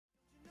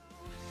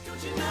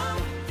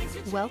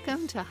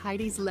Welcome to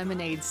Heidi's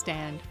Lemonade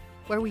Stand,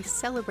 where we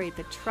celebrate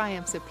the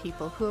triumphs of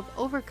people who have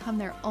overcome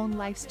their own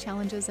life's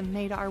challenges and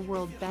made our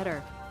world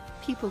better.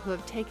 People who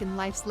have taken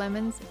life's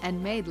lemons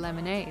and made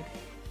lemonade.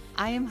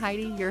 I am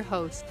Heidi, your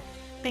host.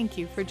 Thank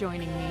you for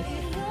joining me.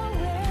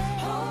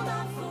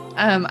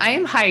 I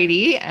am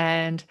Heidi,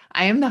 and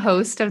I am the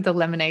host of the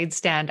Lemonade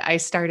Stand. I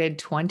started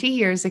 20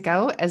 years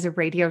ago as a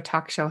radio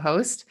talk show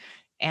host,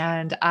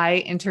 and I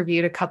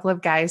interviewed a couple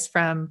of guys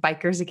from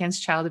Bikers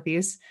Against Child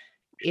Abuse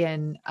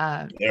in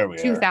There we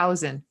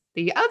 2000.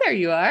 There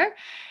you are.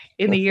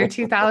 In the year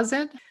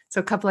 2000. So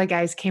a couple of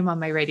guys came on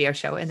my radio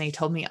show and they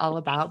told me all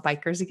about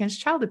Bikers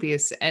Against Child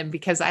Abuse. And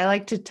because I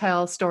like to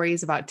tell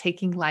stories about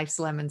taking life's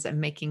lemons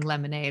and making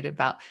lemonade,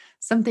 about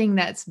something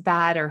that's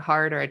bad or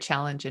hard or a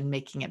challenge and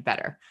making it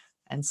better.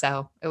 And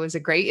so it was a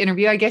great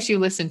interview. I guess you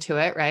listened to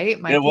it, right,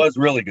 Mikey? It was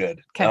really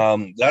good.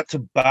 Okay. That's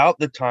about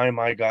the time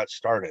I got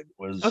started.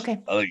 Was Okay.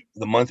 like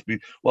the month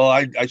before. Well,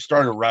 I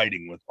started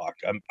writing with Bach.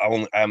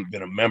 I haven't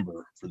been a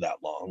member for that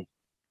long.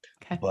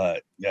 Okay.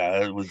 But yeah,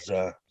 that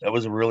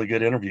was a really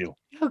good interview.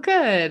 Oh,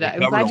 good.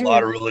 We covered a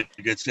lot of really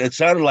good. It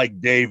sounded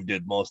like Dave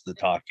did most of the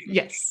talking.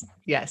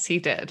 Yes, he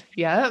did.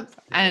 Yep.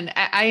 And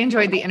I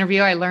enjoyed the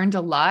interview. I learned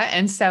a lot.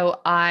 And so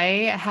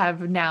I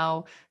have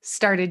now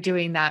started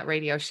doing that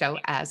radio show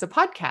as a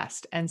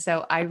podcast. And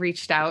so I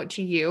reached out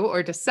to you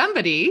or to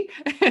somebody,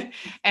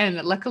 and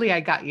luckily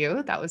I got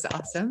you. That was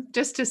awesome.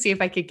 Just to see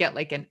if I could get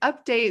like an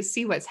update,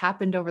 see what's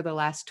happened over the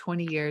last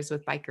 20 years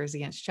with Bikers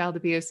Against Child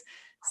Abuse,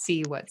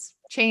 see what's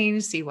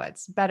changed, see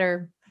what's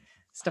better,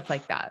 stuff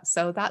like that.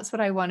 So that's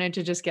what I wanted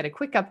to just get a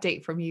quick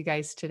update from you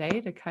guys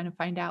today to kind of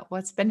find out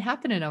what's been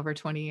happening over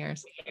 20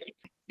 years.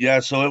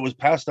 Yeah, so it was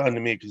passed on to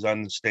me because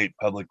I'm the state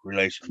public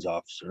relations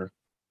officer.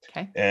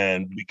 Okay.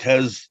 And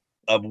because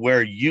of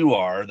where you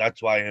are,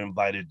 that's why I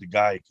invited the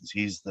guy, because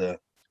he's the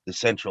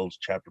Central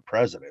chapter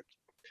president.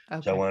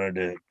 Okay. So I wanted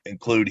to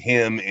include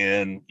him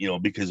in,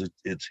 because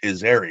it's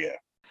his area.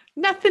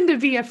 Nothing to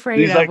be afraid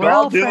He's of. Like, We're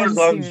I'll all do it as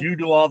long here. as you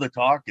do all the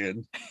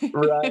talking.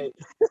 Right.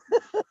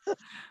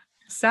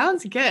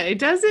 Sounds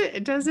good.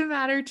 It doesn't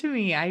matter to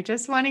me. I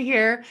just want to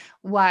hear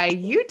why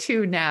you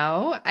two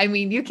now. I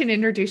mean, you can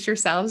introduce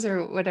yourselves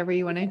or whatever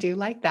you want to do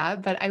like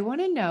that, but I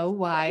want to know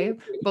why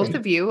both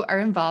of you are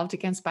involved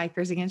against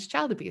Bikers Against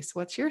Child Abuse.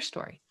 What's your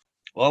story?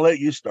 Well, I'll let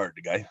you start,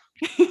 the guy.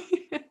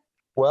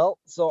 Well,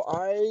 so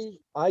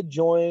I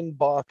joined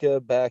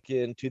BACA back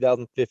in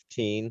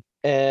 2015,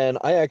 and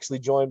I actually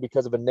joined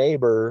because of a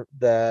neighbor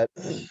that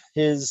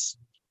his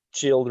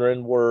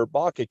children were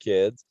BACA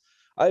kids.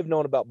 I've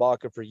known about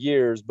BACA for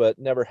years, but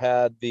never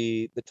had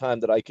the time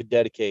that I could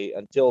dedicate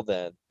until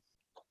then.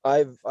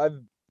 I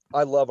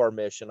love our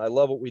mission. I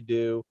love what we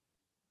do.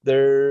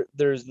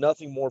 There's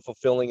nothing more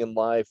fulfilling in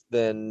life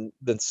than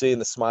seeing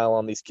the smile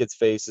on these kids'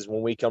 faces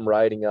when we come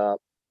riding up,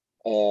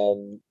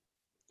 and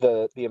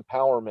the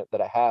empowerment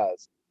that it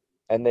has.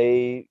 And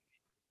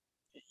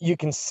you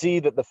can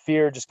see that the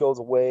fear just goes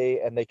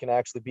away and they can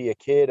actually be a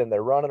kid and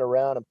they're running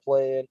around and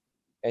playing,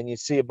 and you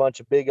see a bunch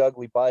of big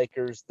ugly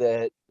bikers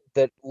that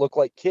look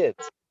like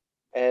kids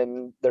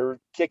and they're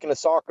kicking a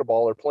soccer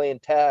ball or playing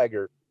tag,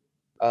 or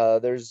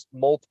there's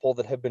multiple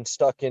that have been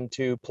stuck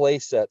into play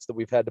sets that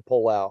we've had to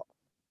pull out.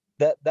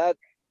 That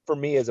for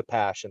me is a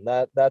passion.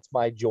 That's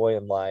my joy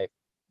in life,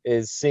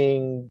 is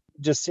seeing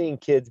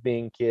kids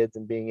being kids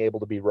and being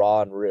able to be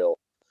raw and real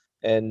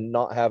and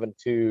not having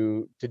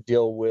to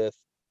deal with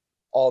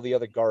all the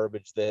other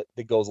garbage that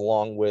goes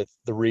along with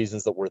the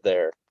reasons that we're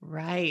there.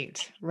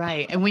 Right.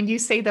 And when you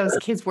say those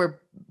kids were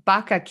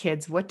BACA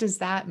kids, what does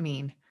that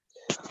mean?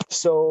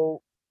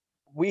 So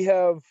we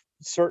have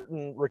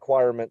certain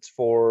requirements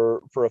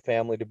for a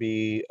family to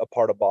be a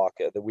part of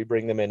BACA, that we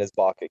bring them in as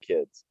BACA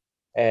kids.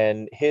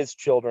 And his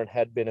children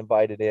had been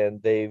invited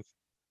in.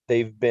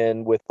 They've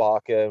been with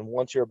BACA, and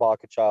once you're a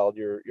BACA child,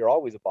 you're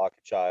always a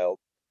BACA child.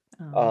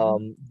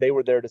 They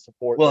were there to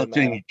support them. Well,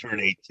 until you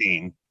turn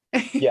 18.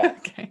 Yeah.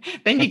 Okay.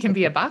 Then you can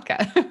be a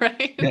BACA,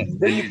 right? Yeah,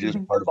 then you're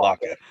just part of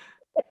BACA.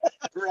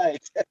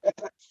 Right.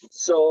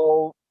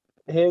 So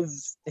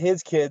his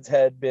kids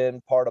had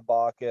been part of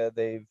BACA.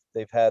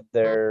 They've had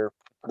their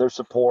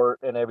support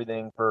and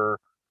everything for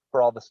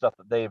all the stuff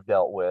that they've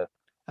dealt with.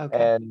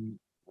 Okay. And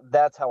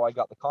that's how I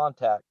got the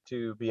contact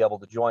to be able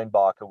to join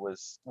BACA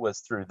was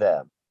through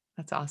them.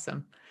 That's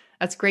awesome.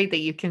 That's great that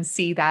you can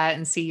see that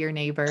and see your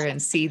neighbor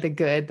and see the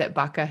good that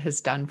BACA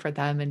has done for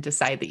them and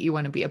decide that you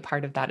want to be a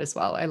part of that as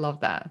well. I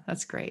love that.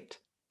 That's great.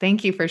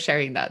 Thank you for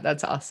sharing that.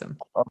 That's awesome.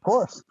 Of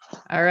course.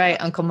 All right,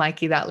 Uncle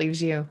Mikey, that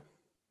leaves you.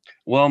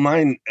 Well,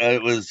 mine,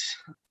 it was,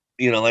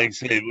 like I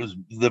said, it was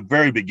the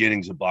very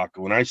beginnings of BACA.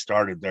 When I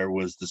started, there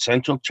was the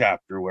Central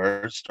chapter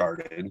where it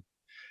started.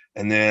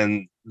 And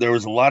then there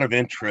was a lot of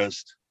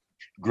interest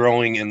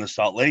growing in the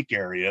Salt Lake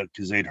area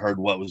because they'd heard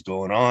what was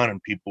going on,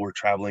 and people were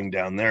traveling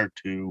down there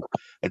to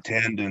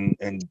attend and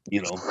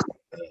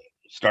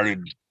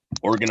started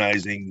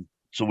organizing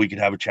so we could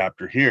have a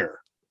chapter here.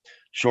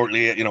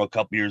 Shortly, a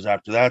couple years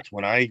after that's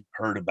when I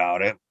heard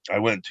about it. I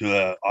went to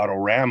a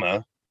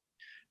Autorama,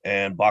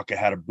 and BACA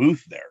had a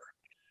booth there.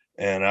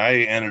 And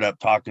I ended up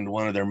talking to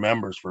one of their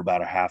members for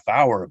about a half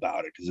hour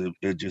about it, because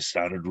it just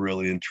sounded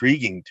really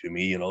intriguing to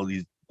me.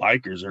 These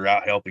bikers are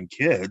out helping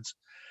kids.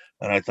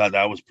 And I thought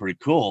that was pretty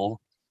cool.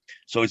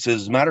 So he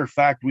says, as a matter of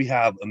fact, we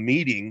have a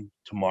meeting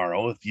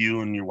tomorrow if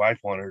you and your wife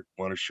want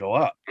to show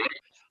up.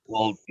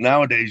 Well,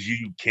 nowadays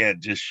you can't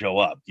just show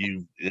up.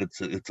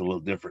 It's a little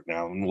different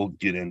now, and we'll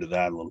get into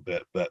that a little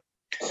bit. But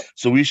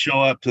so we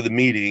show up to the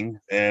meeting,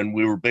 and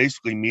we were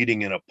basically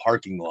meeting in a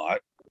parking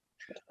lot.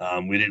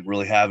 We didn't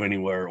really have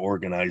anywhere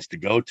organized to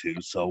go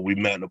to, so we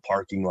met in a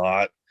parking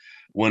lot,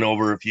 went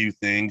over a few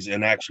things,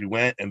 and actually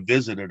went and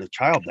visited a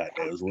child that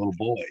day. It was a little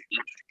boy.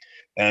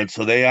 And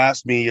so they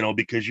asked me,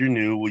 because you're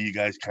new, will you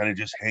guys kind of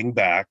just hang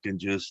back and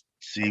just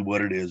see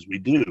what it is we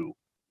do?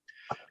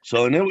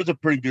 So, and it was a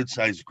pretty good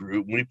sized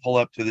group. When we pull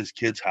up to this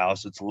kid's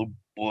house, it's a little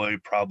boy,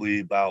 probably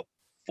about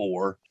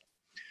 4.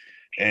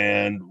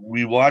 And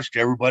we watched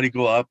everybody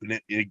go up and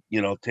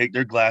take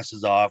their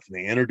glasses off, and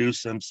they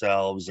introduce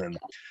themselves. And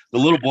the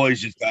little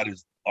boy's just got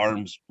his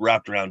arms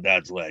wrapped around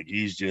dad's leg.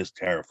 He's just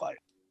terrified.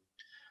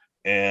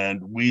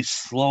 And we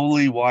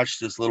slowly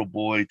watched this little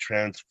boy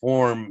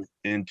transform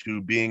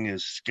into being a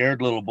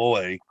scared little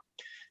boy,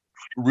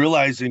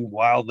 realizing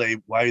why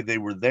they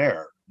were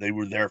there. They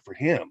were there for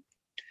him.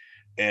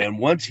 And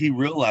once he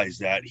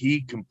realized that,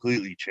 he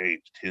completely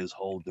changed his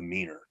whole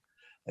demeanor.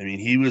 I mean,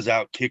 he was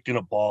out kicking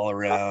a ball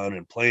around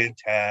and playing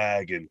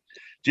tag and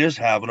just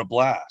having a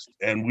blast.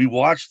 And we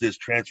watched this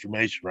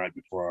transformation right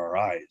before our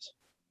eyes.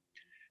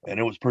 And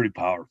it was pretty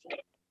powerful.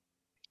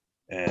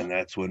 And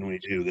that's when we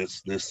do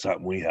this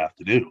something we have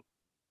to do.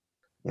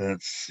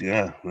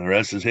 The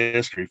rest is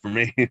history for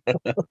me.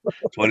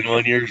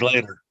 21 years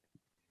later.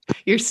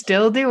 You're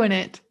still doing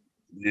it.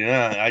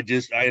 Yeah,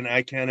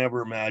 I can't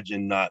ever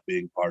imagine not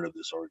being part of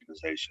this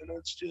organization.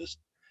 It's just,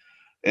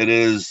 it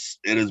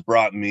has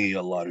brought me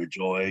a lot of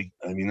joy.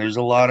 I mean, there's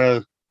a lot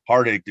of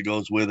heartache that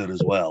goes with it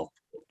as well.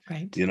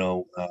 Right.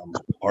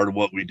 Part of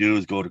what we do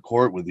is go to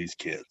court with these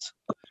kids,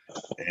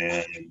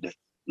 and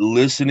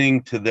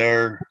listening to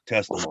their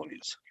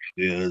testimonies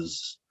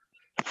is,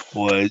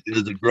 boy,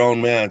 as a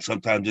grown man,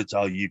 sometimes it's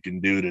all you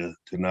can do to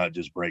not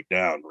just break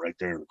down right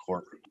there in the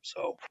courtroom.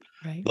 So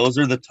those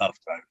are the tough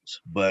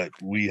times, but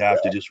we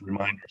have to just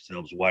remind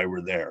ourselves why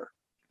we're there.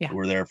 Yeah.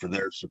 We're there for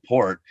their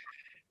support,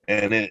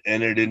 and it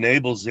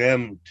enables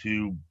them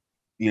to,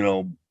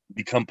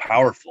 become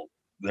powerful.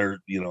 They're,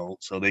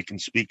 so they can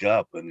speak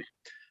up and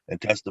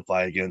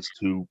testify against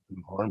who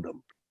harmed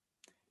them.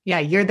 Yeah,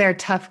 you're their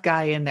tough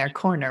guy in their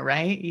corner,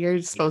 right?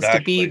 You're supposed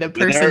Exactly. to be the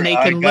person they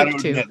can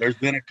look to. There's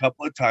been a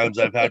couple of times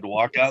I've had to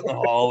walk out in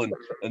the hall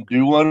and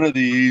do one of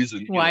these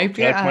and wipe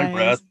your catch my eyes.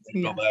 breath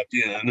and go back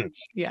in. And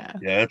yeah,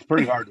 it's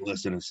pretty hard to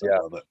listen to some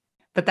of it.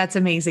 But that's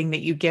amazing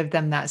that you give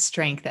them that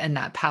strength and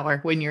that power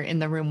when you're in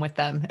the room with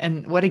them.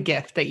 And what a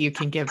gift that you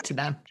can give to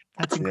them.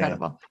 That's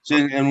incredible. So,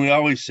 and we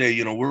always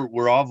say,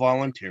 we're all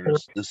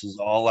volunteers. This is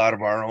all out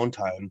of our own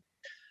time.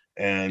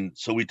 And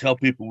so we tell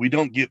people we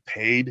don't get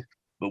paid,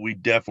 but we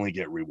definitely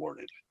get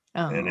rewarded.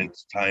 And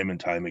it's time and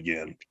time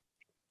again.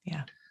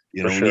 Yeah.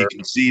 When you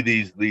can see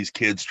these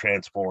kids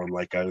transform,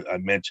 like I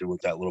mentioned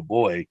with that little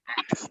boy,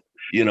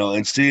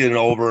 and see it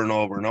over and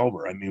over and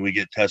over. I mean, we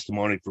get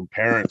testimony from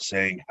parents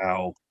saying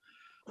how,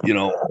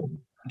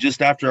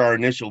 just after our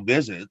initial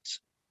visits,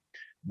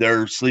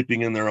 they're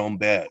sleeping in their own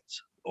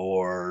beds,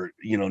 or,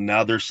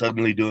 now they're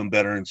suddenly doing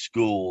better in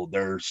school.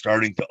 They're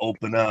starting to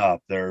open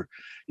up. They're,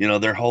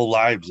 their whole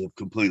lives have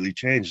completely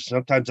changed.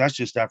 Sometimes that's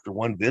just after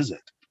one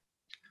visit.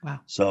 Wow.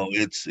 So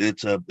it's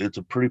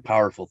a pretty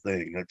powerful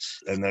thing.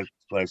 That's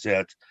what I say.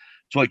 That's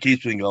what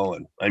keeps me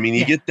going. I mean,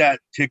 you get that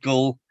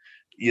tickle,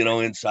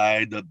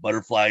 inside, the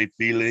butterfly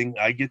feeling.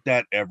 I get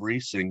that every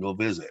single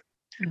visit.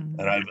 Mm-hmm.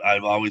 And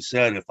I've always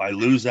said, if I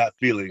lose that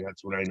feeling,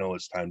 that's when I know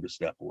it's time to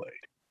step away.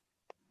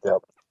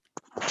 Yep.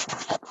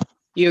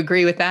 You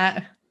agree with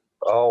that?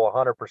 Oh,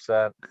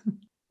 100%.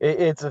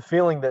 It's a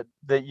feeling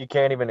that you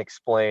can't even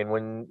explain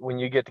when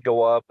you get to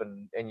go up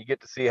and you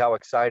get to see how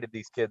excited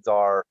these kids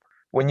are.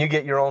 When you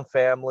get your own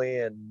family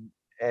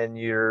and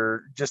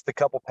you're just a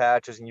couple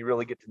patches and you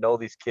really get to know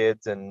these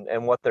kids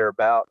and what they're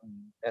about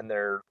and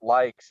their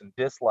likes and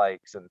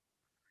dislikes and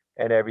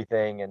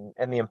everything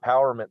and the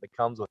empowerment that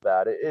comes with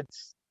that.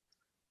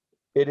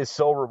 It is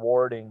so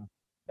rewarding.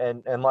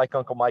 And like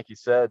Uncle Mikey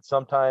said,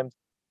 sometimes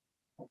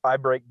I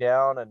break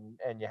down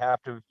and you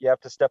have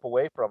to step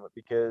away from it,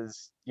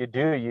 because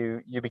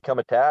you become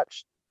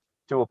attached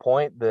to a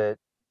point that,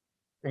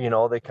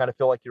 they kind of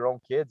feel like your own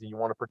kids and you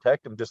want to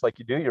protect them just like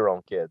you do your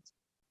own kids.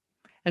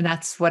 And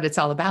that's what it's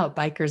all about.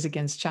 Bikers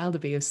Against Child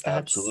Abuse. That's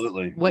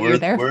absolutely what you're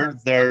there for. We're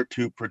there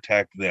to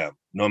protect them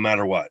no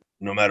matter what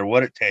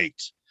it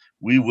takes.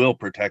 We will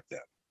protect them.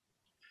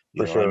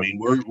 Sure. I mean,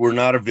 we're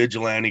not a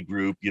vigilante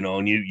group,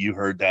 and you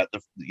heard that,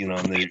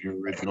 in your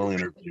original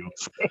interview.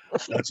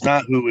 That's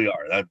not who we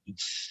are.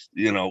 That's,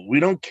 we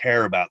don't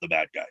care about the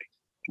bad guy.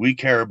 We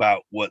care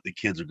about what the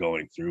kids are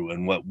going through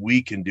and what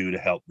we can do to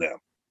help them.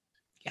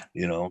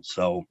 Yeah.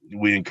 So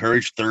we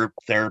encourage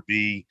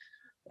therapy.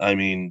 I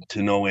mean,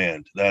 to no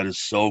end. That is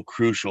so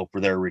crucial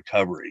for their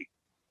recovery.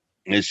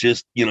 It's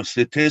just,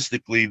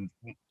 statistically,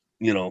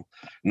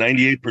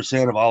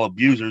 98% of all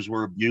abusers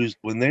were abused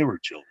when they were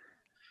children.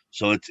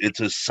 So it's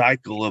a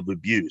cycle of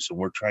abuse, and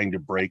we're trying to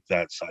break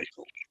that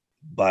cycle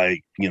by,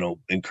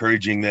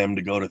 encouraging them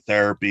to go to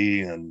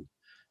therapy and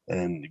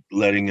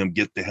letting them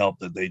get the help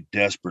that they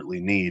desperately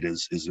need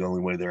is the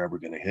only way they're ever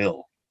going to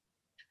heal.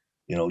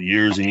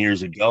 Years and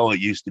years ago, it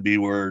used to be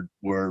where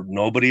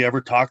nobody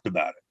ever talked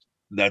about it.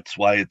 That's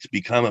why it's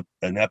become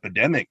an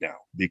epidemic now,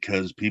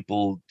 because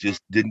people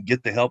just didn't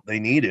get the help they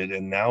needed.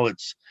 And now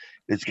it's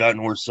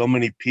gotten where so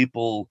many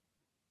people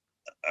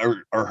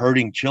are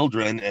hurting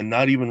children and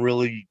not even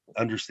really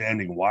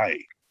understanding why.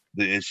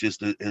 It's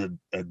just a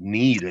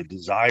need, a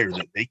desire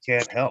that they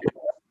can't help.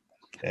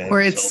 And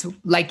or it's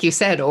like you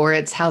said, or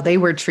it's how they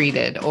were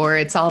treated, or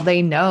it's all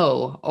they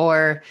know,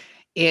 or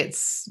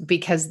it's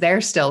because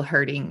they're still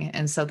hurting.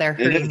 And so they're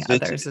hurting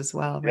others as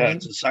well, right? Yeah,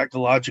 it's a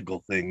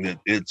psychological thing that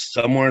it's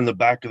somewhere in the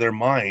back of their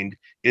mind.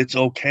 It's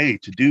okay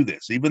to do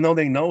this, even though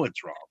they know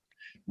it's wrong.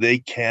 They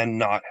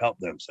cannot help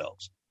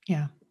themselves.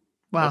 Yeah.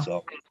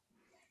 Wow.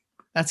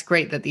 That's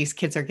great that these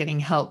kids are getting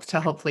help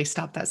to hopefully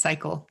stop that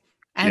cycle.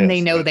 And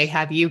they know they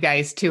have you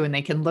guys too, and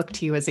they can look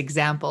to you as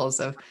examples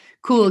of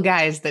cool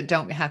guys that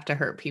don't have to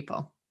hurt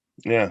people.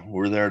 Yeah,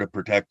 we're there to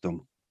protect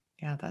them.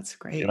 Yeah, that's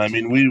great. And I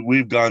mean,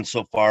 we've gone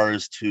so far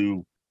as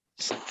to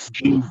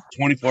do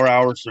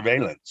 24-hour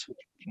surveillance,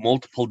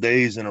 multiple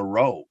days in a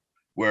row,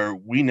 where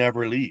we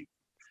never leave.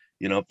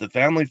 If the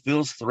family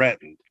feels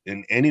threatened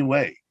in any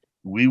way,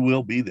 we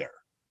will be there,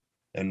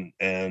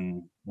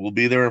 and we'll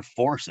be there in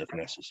force if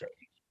necessary.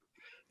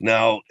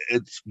 Now,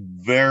 it's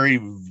very,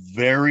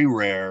 very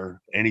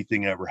rare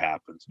anything ever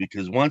happens,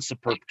 because once the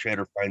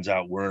perpetrator finds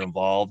out we're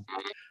involved,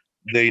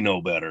 they know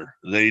better.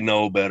 They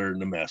know better than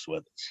to mess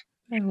with us.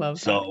 I love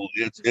that. So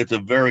it's a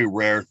very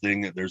rare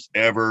thing that there's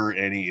ever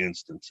any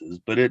instances,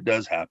 but it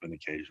does happen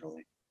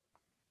occasionally.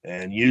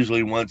 And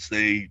usually once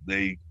they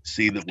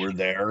see that we're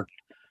there,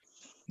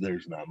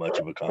 there's not much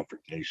of a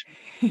confrontation.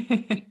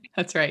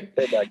 That's right.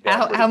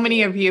 How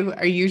many of you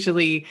are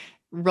usually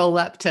roll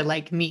up to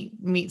like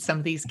meet some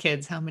of these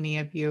kids? How many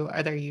of you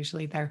are there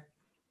usually there?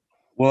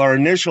 Well, our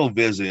initial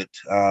visit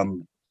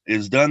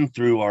is done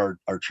through our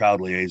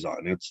child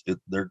liaison.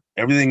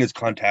 Everything is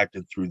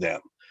contacted through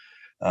them.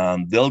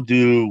 They'll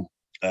do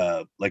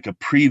like a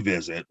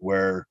pre-visit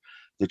where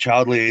the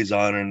child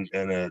liaison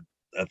and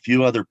a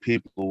few other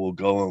people will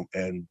go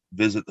and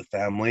visit the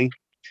family.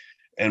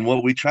 And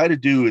what we try to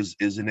do is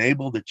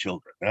enable the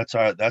children.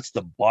 That's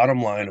the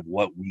bottom line of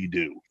what we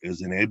do,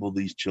 is enable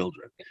these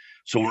children.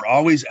 So we're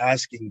always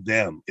asking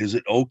them, is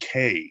it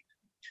okay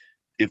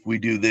if we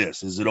do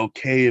this? Is it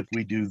okay if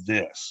we do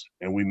this?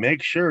 And we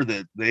make sure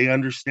that they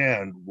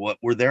understand what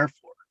we're there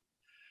for.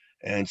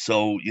 And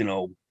so,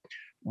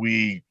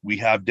 we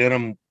have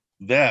denim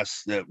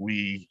vests that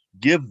we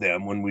give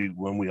them when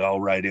we all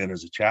write in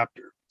as a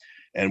chapter,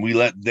 and we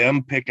let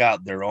them pick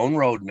out their own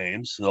road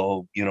names,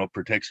 so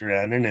protects their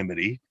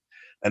anonymity.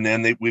 And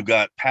then we've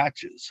got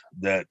patches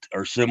that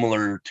are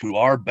similar to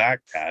our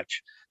back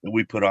patch that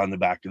we put on the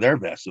back of their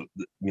vest. So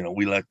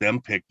we let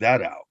them pick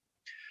that out.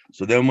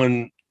 So then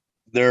when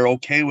they're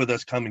okay with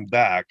us coming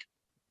back,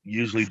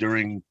 usually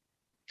during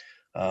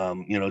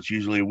it's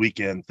usually a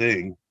weekend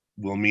thing,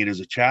 we'll meet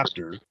as a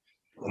chapter,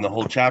 and the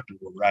whole chapter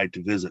will ride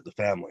to visit the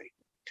family.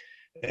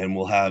 And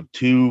we'll have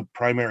two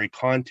primary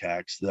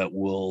contacts that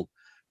will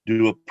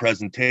do a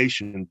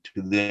presentation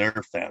to their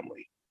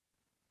family.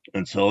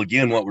 And so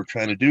again, what we're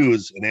trying to do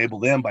is enable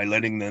them by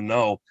letting them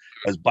know,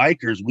 as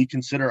bikers, we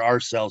consider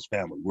ourselves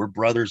family. We're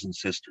brothers and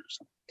sisters.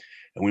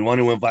 And we want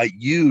to invite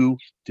you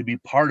to be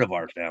part of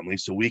our family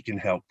so we can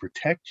help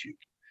protect you.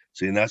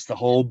 See, and that's the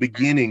whole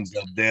beginnings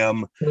of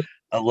them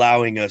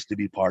allowing us to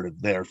be part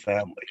of their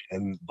family,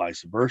 and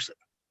vice versa.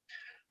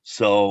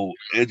 So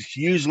it's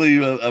usually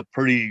a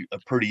pretty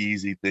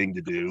easy thing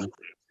to do.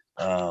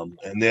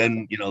 And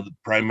then, the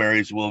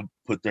primaries will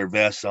put their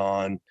vests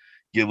on,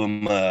 give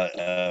them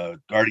a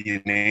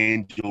guardian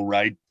angel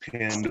ride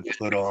pin to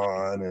put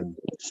on, and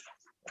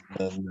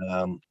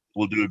then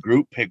we'll do a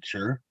group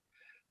picture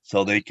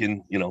so they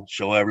can,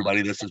 show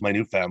everybody this is my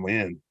new family,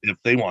 and if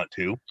they want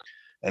to.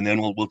 And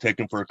then we'll take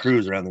them for a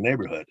cruise around the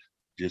neighborhood,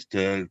 just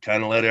to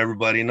kind of let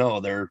everybody know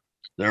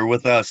they're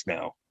with us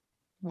now.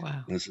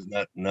 Wow. This is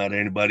not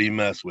anybody you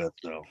mess with.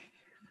 So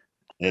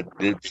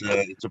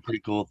it's a pretty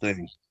cool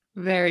thing.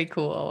 Very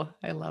cool.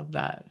 I love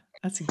that.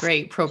 That's a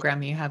great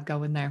program you have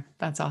going there.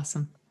 That's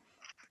awesome.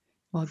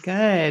 Well,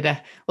 good.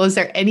 Well, is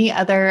there any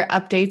other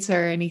updates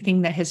or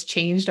anything that has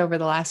changed over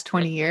the last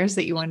 20 years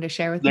that you wanted to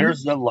share with me?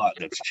 There's a lot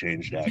that's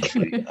changed,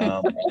 actually.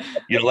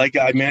 Like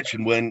I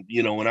mentioned, when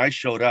I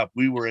showed up,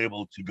 we were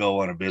able to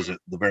go on a visit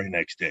the very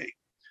next day.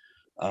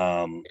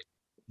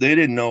 They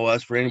didn't know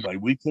us for anybody.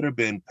 We could have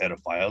been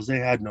pedophiles. They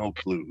had no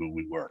clue who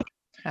we were.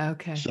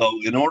 Okay. So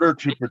in order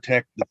to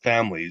protect the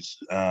families,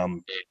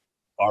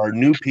 our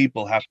new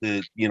people have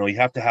to, you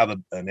have to have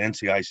an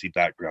NCIC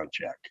background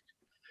check.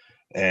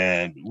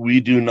 And we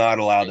do not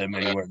allow them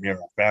anywhere near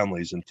our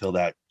families until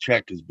that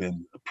check has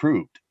been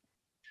approved.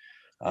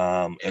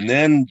 And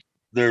then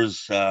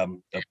there's a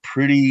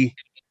pretty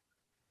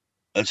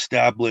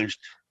established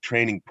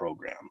training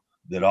program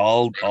that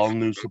all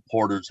new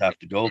supporters have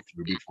to go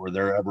through before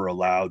they're ever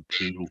allowed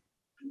to,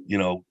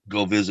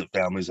 go visit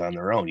families on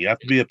their own. You have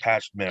to be a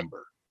patched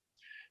member,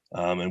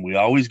 and we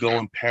always go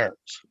in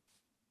pairs,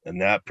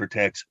 and that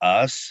protects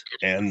us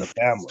and the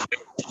family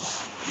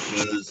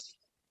because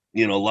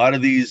a lot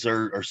of these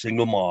are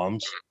single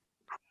moms.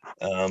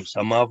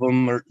 Some of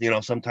them are,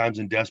 sometimes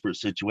in desperate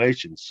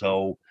situations.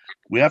 So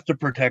we have to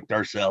protect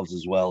ourselves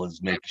as well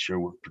as making sure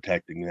we're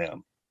protecting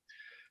them.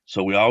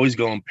 So we always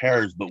go in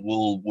pairs, but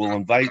we'll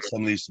invite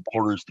some of these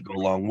supporters to go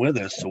along with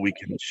us so we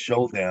can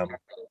show them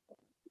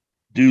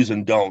do's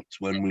and don'ts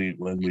when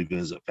we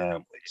visit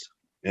families.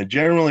 And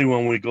generally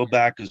when we go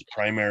back as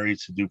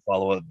primaries to do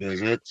follow-up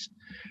visits,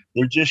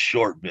 they're just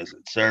short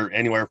visits. They're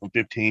anywhere from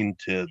 15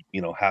 to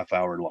half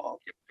hour long.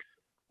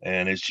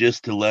 And it's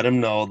just to let them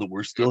know that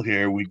we're still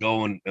here. We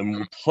go and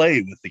we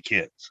play with the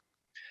kids.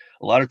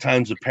 A lot of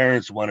times the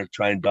parents want to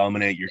try and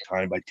dominate your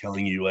time by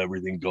telling you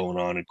everything going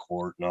on in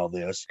court and all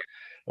this.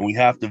 And we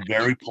have to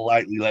very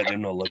politely let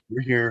them know, look,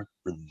 we're here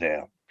for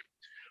them.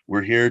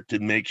 We're here to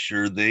make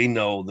sure they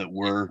know that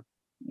we're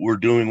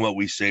doing what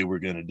we say we're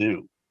going to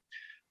do.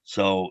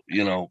 So,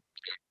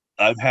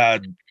 I've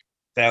had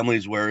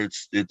families where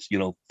it's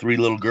three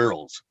little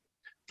girls,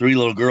 they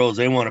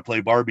want to play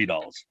Barbie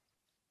dolls.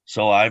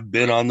 So I've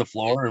been on the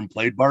floor and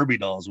played Barbie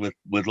dolls with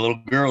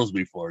little girls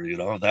before,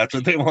 that's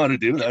what they want to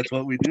do. That's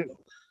what we do.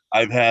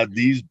 I've had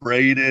these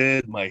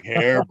braided, my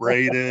hair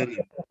braided, and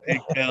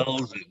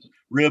pigtails and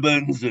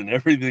ribbons and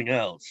everything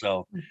else.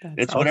 So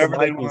it's whatever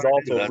they want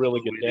to do. Also a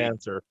really good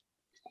dancer.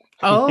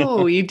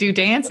 Oh, you do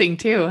dancing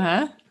too,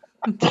 huh?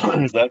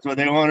 That's what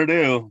they want to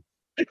do.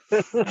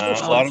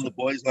 A lot of the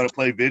boys want to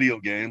play video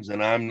games,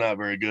 and I'm not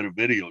very good at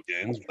video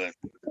games, but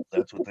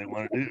that's what they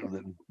want to do.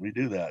 Then we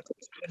do that.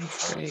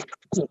 That's great.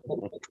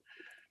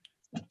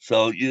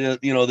 So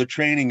the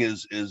training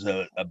is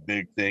a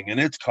big thing, and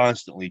it's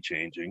constantly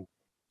changing.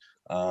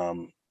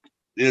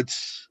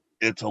 It's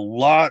a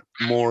lot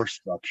more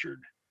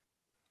structured,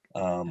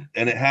 and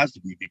it has to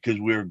be because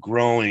we're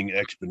growing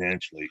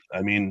exponentially.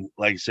 I mean,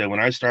 like I said, when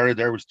I started,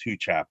 there was 2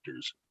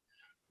 chapters.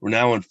 We're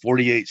now in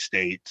 48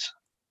 states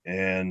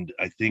and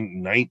I think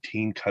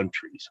 19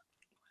 countries.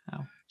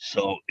 Wow.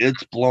 So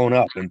it's blown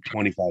up in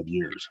 25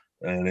 years,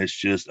 and it's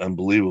just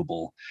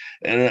unbelievable.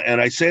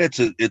 And I say it's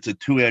a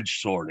two-edged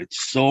sword.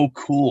 It's so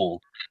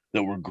cool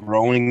that we're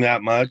growing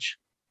that much,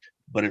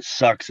 but it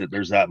sucks that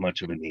there's that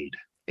much of a need.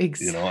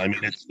 Exactly. I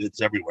mean,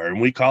 it's everywhere, and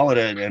we call it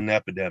an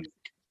epidemic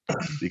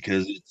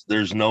because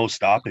there's no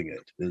stopping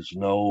it.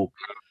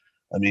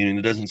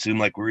 It doesn't seem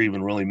like we're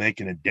even really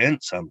making a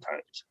dent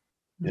sometimes.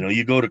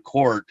 You go to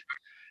court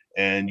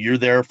and you're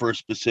there for a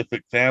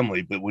specific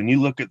family, but when you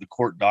look at the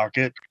court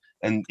docket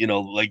and,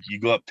 like you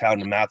go uptown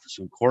to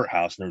Matheson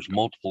Courthouse and there's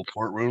multiple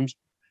courtrooms,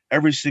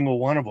 every single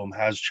one of them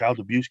has child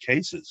abuse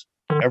cases,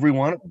 every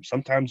one of them,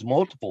 sometimes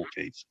multiple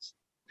cases.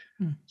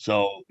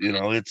 So,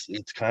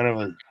 it's kind of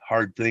a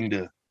hard thing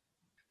to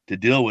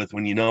deal with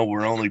when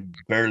we're only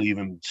barely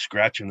even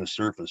scratching the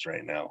surface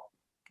right now.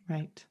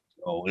 Right.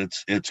 So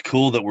it's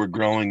cool that we're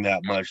growing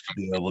that much to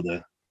be able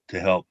to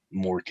help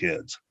more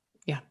kids.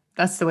 Yeah,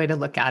 that's the way to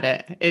look at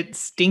it. It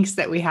stinks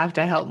that we have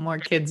to help more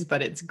kids,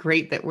 but it's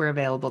great that we're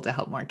available to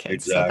help more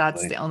kids. Exactly. So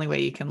that's the only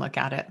way you can look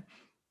at it.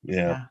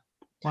 Yeah.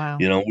 Wow.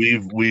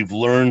 We've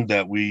learned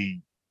that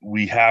we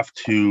have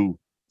to,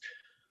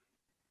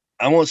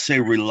 I won't say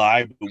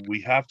rely, but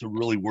we have to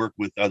really work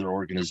with other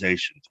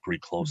organizations pretty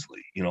closely.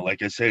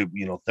 Like I say,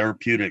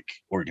 therapeutic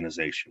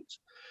organizations.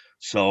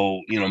 So,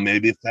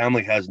 maybe a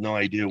family has no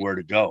idea where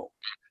to go,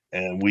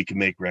 and we can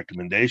make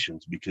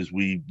recommendations because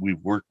we've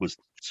worked with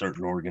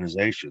certain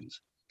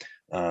organizations,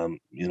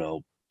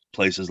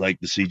 places like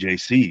the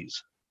CJCs.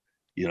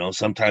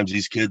 Sometimes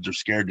these kids are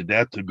scared to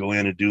death to go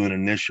in and do an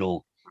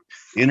initial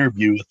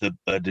interview with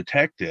a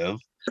detective,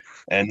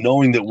 and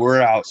knowing that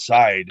we're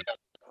outside,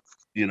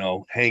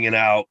 hanging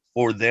out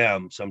for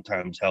them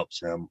sometimes helps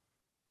them,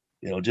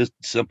 just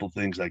simple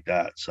things like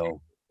that. So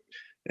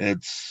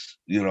it's,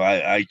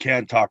 I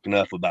can't talk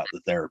enough about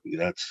the therapy.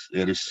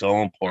 It is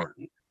so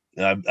important.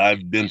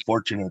 I've been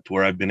fortunate to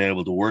where I've been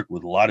able to work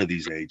with a lot of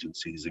these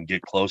agencies and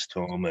get close to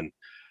them and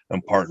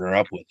partner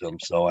up with them.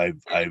 So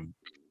I've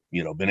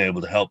been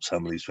able to help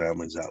some of these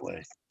families that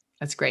way.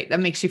 That's great.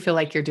 That makes you feel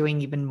like you're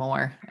doing even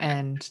more,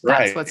 and that's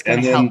right. what's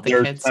going to help the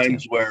kids too. There's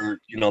times where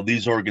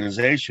these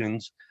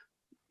organizations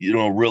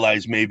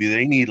realize maybe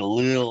they need a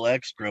little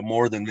extra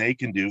more than they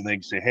can do. They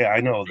can say, hey, I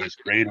know this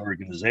great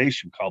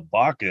organization called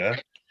BACA.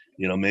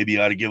 Maybe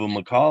you ought to give them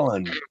a call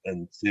and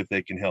see if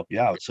they can help you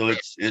out. So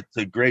it's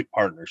a great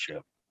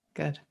partnership.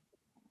 Good.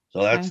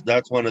 So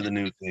that's one of the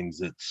new things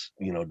that's,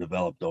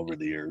 developed over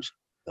the years.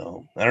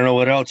 So I don't know,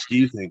 what else do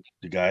you think,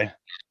 the guy,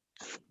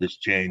 that's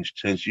changed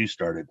since you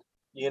started?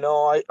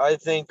 I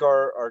think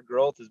our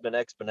growth has been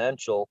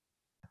exponential.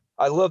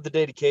 I love the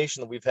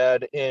dedication that we've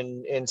had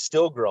in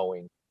still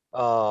growing.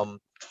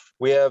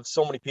 We have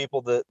so many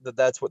people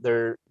that's what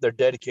they're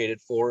dedicated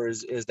for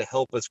is to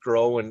help us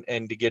grow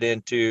and to get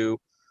into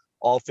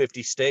all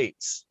 50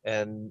 states.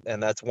 And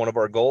that's one of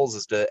our goals,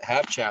 is to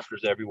have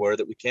chapters everywhere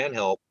that we can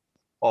help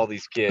all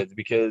these kids,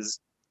 because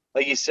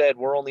like you said,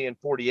 we're only in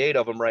 48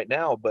 of them right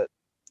now, but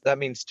that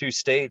means 2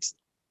 states,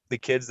 the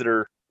kids that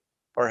are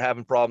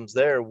having problems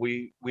there,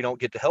 we don't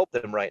get to help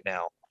them right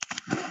now.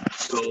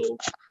 So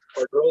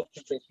our growth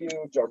has been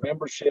huge. Our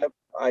membership,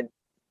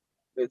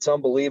 it's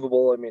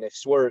unbelievable. I mean, I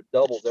swear it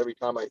doubles every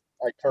time I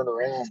turn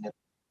around.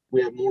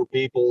 We have more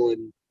people,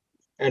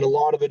 and a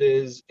lot of it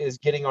is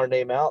getting our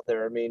name out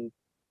there. I mean,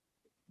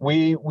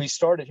 we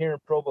started here in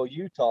Provo,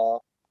 Utah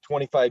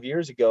 25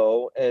 years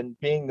ago, and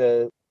being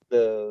the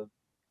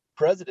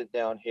president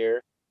down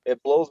here,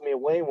 it blows me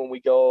away when we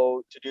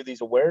go to do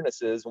these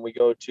awarenesses, when we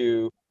go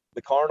to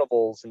the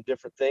carnivals and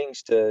different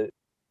things to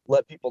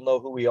let people know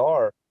who we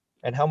are,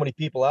 and how many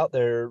people out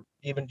there,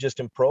 even just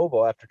in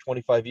Provo after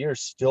 25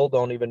 years, still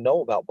don't even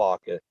know about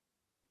Baca.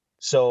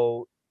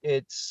 So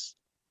it's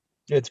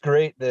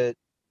great that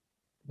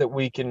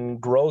we can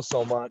grow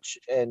so much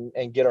and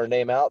get our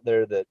name out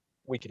there, that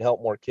we can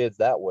help more kids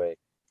that way.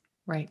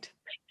 Right.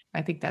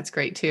 I think that's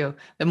great too.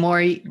 The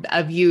more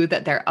of you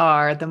that there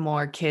are, the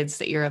more kids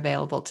that you're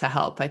available to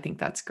help. I think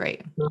that's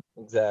great.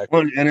 Exactly.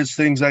 Well, and it's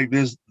things like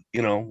this,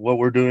 what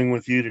we're doing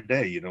with you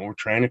today, we're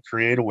trying to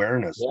create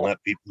awareness and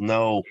let people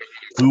know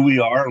who we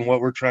are and what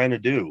we're trying to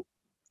do,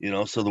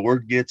 so the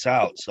word gets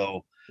out.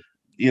 So,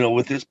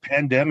 with this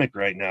pandemic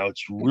right now,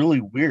 it's really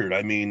weird.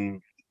 I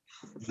mean,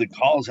 the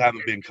calls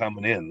haven't been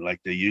coming in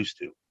like they used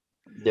to.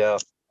 Yeah.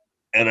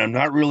 And I'm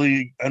not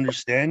really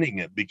understanding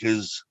it,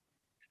 because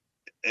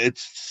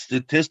it's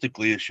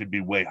statistically, it should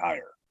be way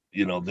higher,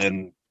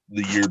 than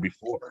the year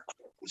before.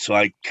 So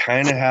I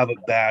kind of have a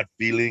bad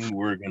feeling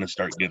we're going to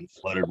start getting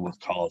flooded with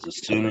calls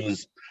as soon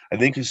as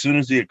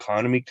the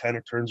economy kind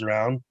of turns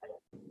around.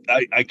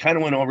 I kind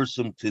of went over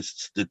some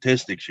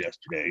statistics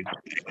yesterday,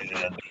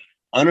 and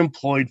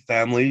unemployed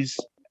families,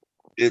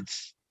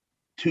 it's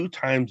 2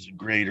 times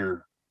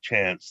greater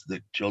chance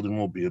that children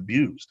will be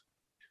abused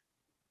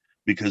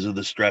because of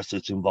the stress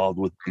that's involved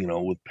with,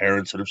 with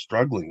parents that are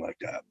struggling like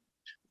that.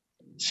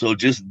 So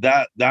just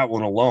that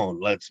one alone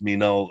lets me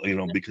know,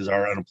 because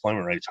our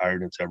unemployment rate's higher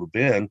than it's ever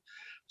been.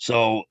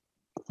 So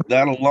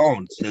that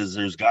alone says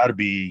there's got to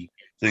be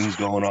things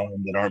going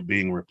on that aren't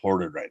being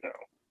reported right now.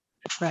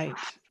 Right.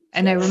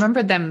 And I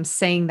remember them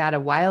saying that a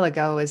while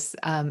ago, is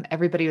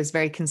everybody was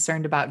very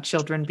concerned about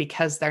children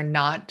because they're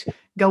not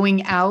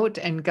going out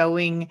and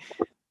going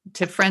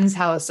to friend's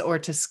house or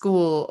to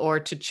school or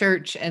to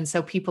church. And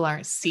so people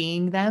aren't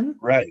seeing them.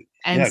 Right.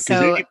 And yeah, because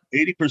so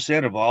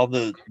 80% of all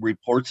the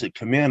reports that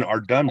come in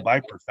are done by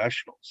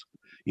professionals,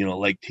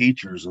 like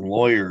teachers and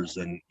lawyers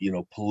and,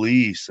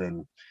 police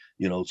and,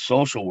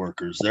 social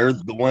workers. They're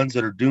the ones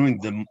that are doing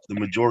the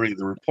majority of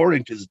the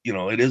reporting, because,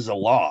 it is a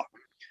law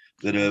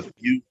that if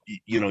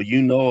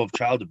you know of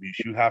child abuse,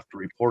 you have to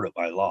report it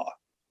by law.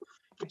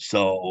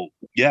 So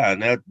yeah,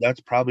 and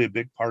that's probably a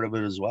big part of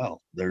it as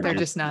well. they're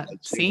just not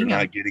seeing they're them.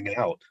 not getting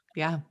out.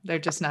 Yeah, they're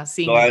just not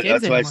seeing So the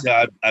kids that's why anymore.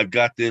 I say I've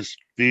got this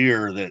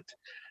fear that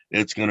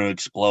it's going to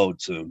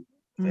explode soon,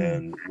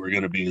 and we're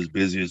going to be as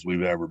busy as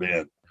we've ever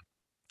been.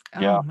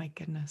 Oh my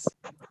goodness.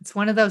 It's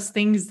one of those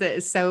things that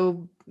is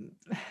so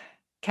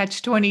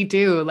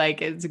catch-22.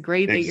 Like, it's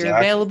great that you're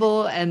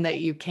available and that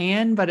you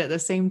can, but at the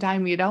same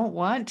time, you don't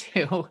want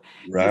to.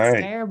 Right.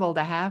 It's terrible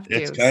to have to.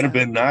 It's kind of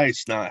been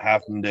nice not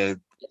having to,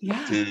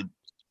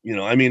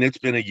 I mean, it's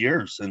been a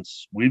year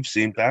since we've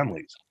seen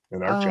families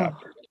in our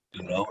chapter,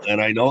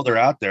 and I know they're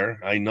out there.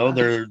 I know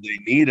they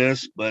need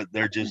us, but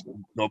they're just,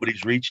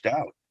 nobody's reached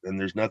out, and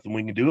there's nothing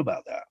we can do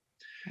about that.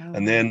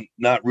 And then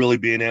not really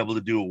being able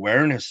to do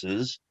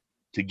awarenesses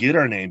to get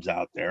our names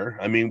out there.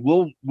 I mean,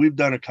 we've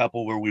done a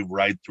couple where we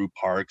ride through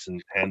parks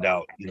and hand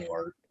out,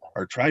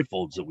 our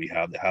trifolds that we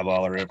have that have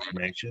all our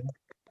information,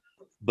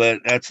 but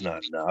that's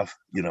not enough,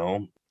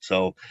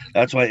 So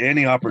that's why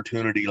any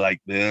opportunity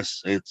like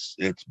this, it's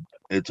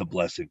a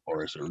blessing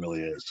for us. It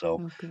really is.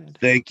 So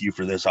thank you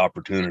for this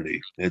opportunity.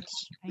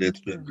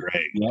 It's been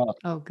great. Yeah.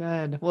 Oh,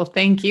 good. Well,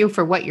 thank you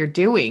for what you're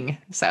doing.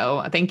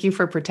 So thank you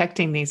for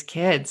protecting these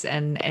kids,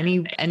 and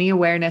any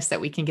awareness that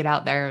we can get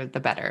out there, the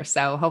better.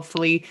 So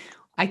hopefully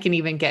I can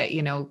even get,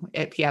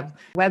 if you have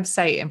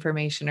website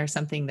information or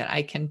something that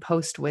I can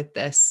post with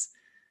this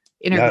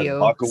interview.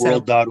 Yeah,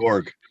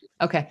 BacaWorld.org.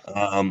 Okay.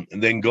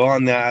 And then go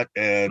on that,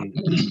 and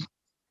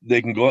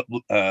they can go,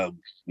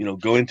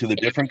 go into the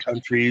different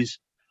countries,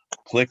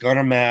 click on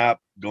a map,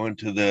 go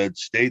into the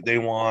state they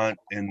want,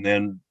 and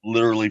then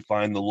literally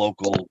find the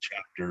local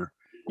chapter.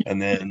 And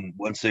then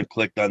once they've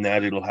clicked on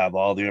that, it'll have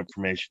all the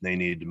information they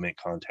need to make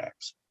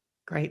contacts.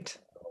 Great.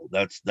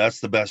 So that's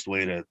the best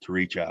way to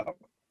reach out.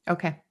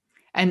 Okay.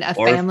 And a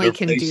family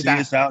can do that. Or if they see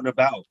us out and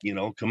about,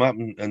 come up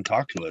and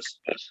talk to us.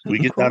 We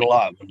get that a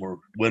lot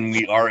when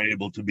we are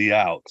able to be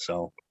out.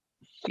 So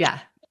yeah.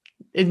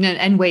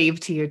 And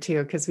wave to you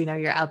too, because we know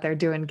you're out there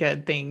doing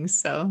good things.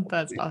 So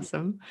that's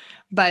awesome.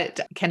 But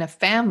can a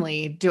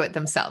family do it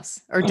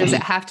themselves, or does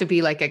it have to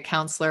be like a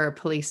counselor or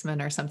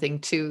policeman or something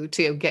to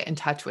get in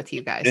touch with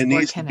you guys? It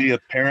needs to be a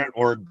parent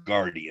or a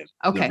guardian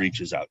that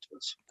reaches out to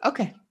us.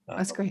 Okay,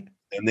 that's great.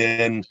 And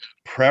then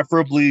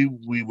preferably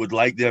we would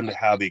like them to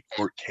have a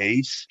court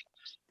case,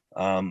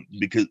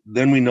 because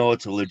then we know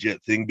it's a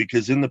legit thing.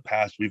 Because in the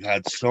past, we've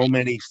had so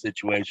many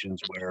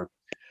situations where,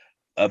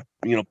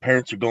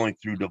 parents are going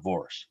through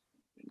divorce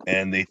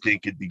and they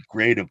think it'd be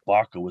great if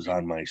Baca was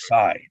on my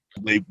side.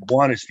 They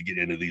want us to get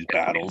into these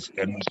battles,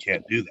 and we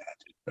can't do that.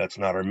 That's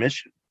not our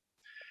mission.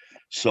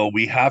 So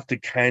we have to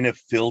kind of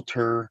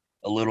filter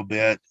a little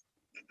bit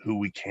who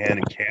we can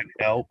and can't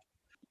help.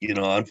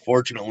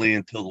 Unfortunately,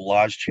 until the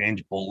laws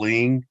change,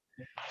 bullying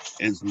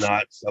is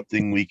not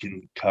something we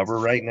can cover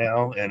right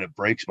now, and it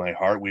breaks my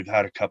heart. We've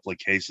had a couple of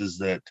cases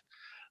that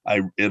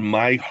in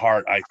my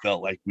heart, I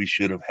felt like we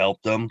should have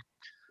helped them,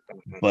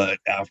 but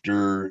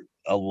after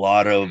a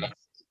lot of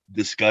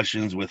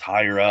discussions with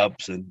higher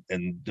ups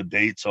and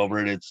debates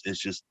over it, it's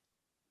just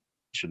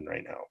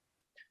right now.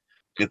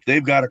 If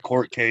they've got a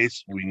court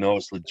case, we know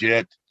it's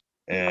legit,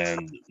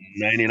 and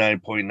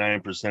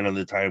 99.9% of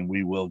the time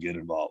we will get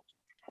involved.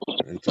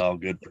 It's all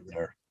good from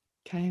there.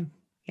 Okay.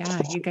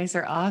 Yeah, you guys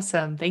are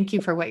awesome. Thank you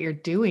for what you're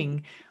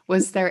doing.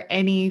 Was there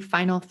any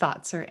final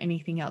thoughts or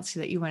anything else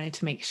that you wanted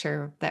to make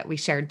sure that we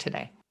shared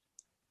today?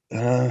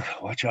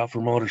 Watch out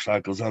for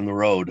motorcycles on the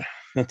road.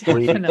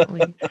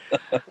 Definitely.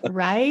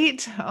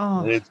 Right?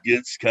 Oh, It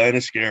gets kind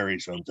of scary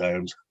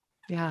sometimes.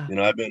 yeah.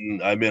 I've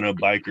been a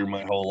biker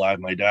my whole life.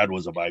 My dad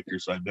was a biker,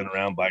 so I've been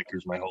around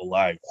bikers my whole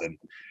life, and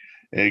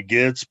it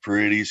gets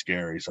pretty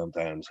scary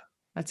sometimes.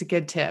 That's a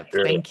good tip.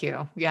 Sure. Thank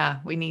you. Yeah,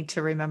 we need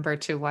to remember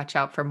to watch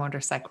out for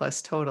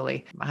motorcyclists.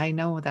 Totally. I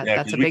know that Yeah,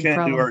 that's because a we big can't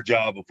problem. do our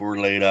job if we're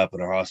laid up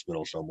in a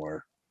hospital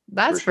somewhere.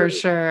 That's For for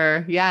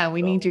sure. Yeah,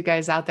 we need So- you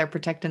guys out there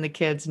protecting the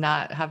kids,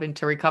 not having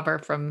to recover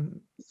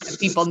from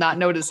people not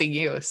noticing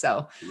you.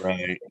 So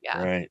Right.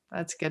 Yeah. Right.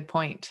 that's a good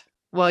point.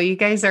 Well, you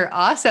guys are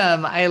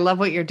awesome. I love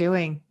what you're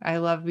doing. I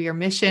love your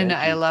mission. Thank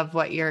I you. love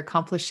what you're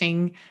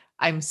accomplishing.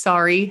 I'm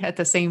sorry at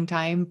the same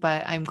time,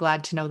 but I'm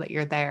glad to know that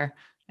you're there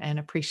and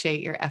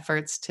appreciate your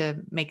efforts to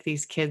make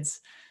these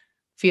kids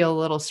feel a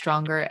little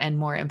stronger and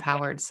more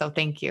empowered. So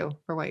thank you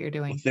for what you're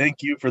Well, doing.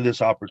 thank you for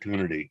this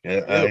opportunity.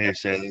 Like I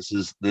said, this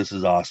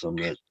is awesome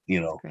that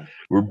Great.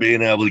 we're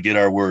being able to get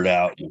our word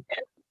out, and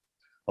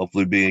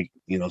hopefully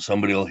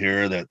somebody will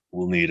hear that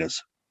will need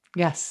us.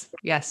 Yes.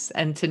 Yes.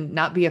 And to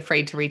not be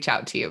afraid to reach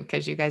out to you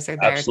because you guys are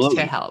there Absolutely.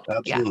 to help.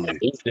 Yeah. Absolutely.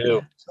 Me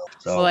too.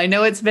 So Well, I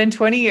know it's been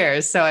 20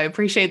 years, so I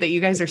appreciate that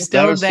you guys are that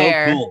still is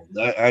there. so cool.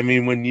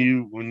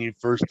 When you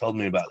first told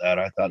me about that,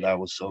 I thought that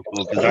was so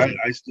cool, because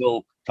I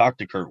still talk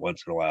to Kurt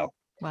once in a while.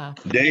 Wow.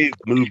 Dave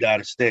moved out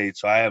of state,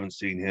 so I haven't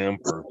seen him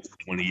for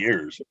 20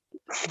 years,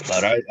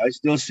 but I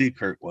still see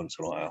Kurt once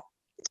in a while.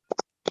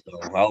 So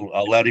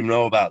I'll let him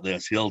know about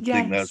this. He'll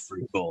think that's Yes.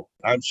 pretty cool.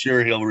 I'm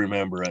sure he'll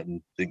remember it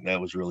and think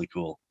that was really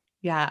cool.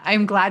 Yeah,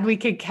 I'm glad we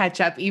could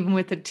catch up even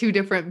with the two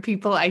different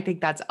people. I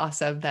think that's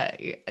awesome that,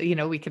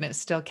 we can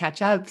still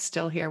catch up,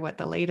 still hear what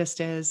the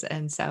latest is.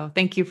 And so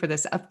thank you for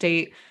this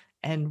update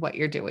and what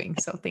you're doing.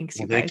 So thanks,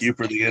 Well, you guys. thank you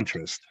for the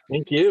interest.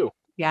 Thank you.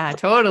 Yeah,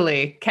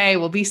 totally. Okay,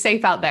 well, be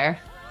safe out there.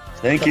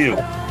 Thank you.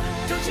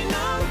 Don't you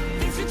know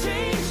things will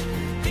change,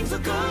 things will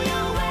go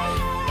your way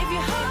if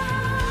you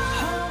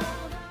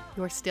hold.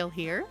 You're still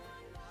here?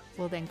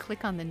 Well, then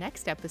click on the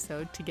next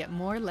episode to get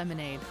more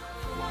lemonade.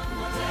 One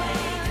more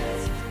day.